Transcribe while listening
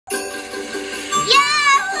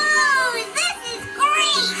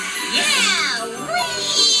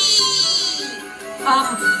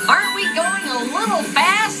Aren't we going a little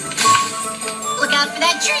fast? Look out for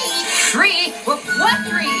that tree. Tree? What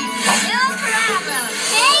tree? No problem.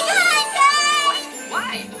 Hang on, guys.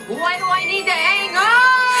 Why? Why do I need to hang on?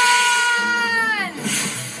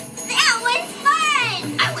 That was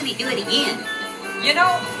fun. I want to do it again. You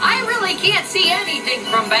know, I really can't see anything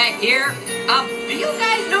from back here. Do you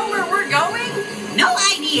guys know where we're going? No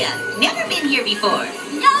idea. Never been here before.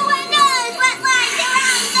 No one knows what lies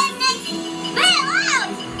around the next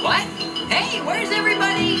bailout. What? Hey, where's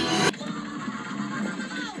everybody?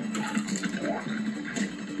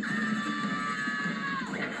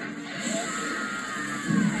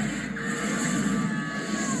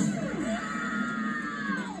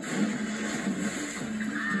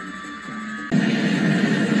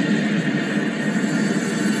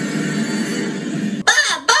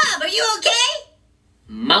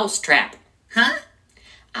 Mousetrap. Huh?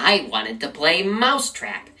 I wanted to play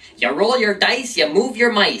mousetrap. You roll your dice, you move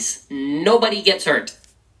your mice. Nobody gets hurt.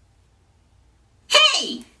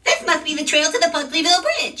 Hey, this must be the trail to the Pugsleyville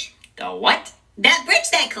Bridge. The what? That bridge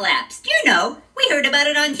that collapsed. You know, we heard about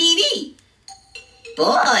it on TV.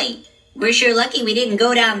 Boy, we're sure lucky we didn't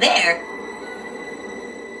go down there.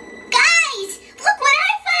 Guys, look what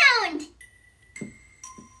I found.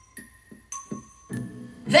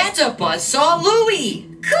 That's a buzzsaw Louie.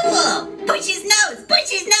 Cool! Push his nose!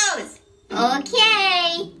 Push his nose!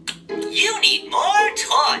 Okay. You need more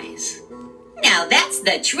toys. Now that's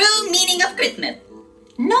the true meaning of Christmas.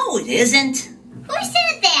 No, it isn't. Who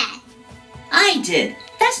said that? I did.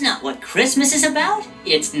 That's not what Christmas is about.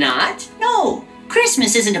 It's not? No,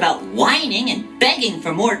 Christmas isn't about whining and begging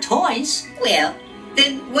for more toys. Well,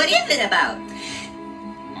 then what is it about?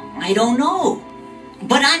 I don't know.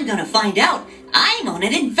 But I'm gonna find out. I'm on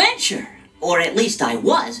an adventure. Or at least I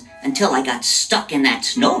was, until I got stuck in that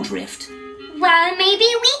snowdrift. Well, maybe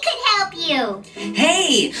we could help you.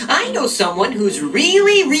 Hey, I know someone who's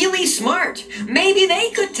really, really smart. Maybe they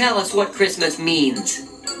could tell us what Christmas means.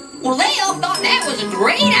 Well, they all thought that was a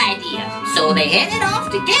great idea. So they headed off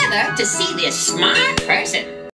together to see this smart person.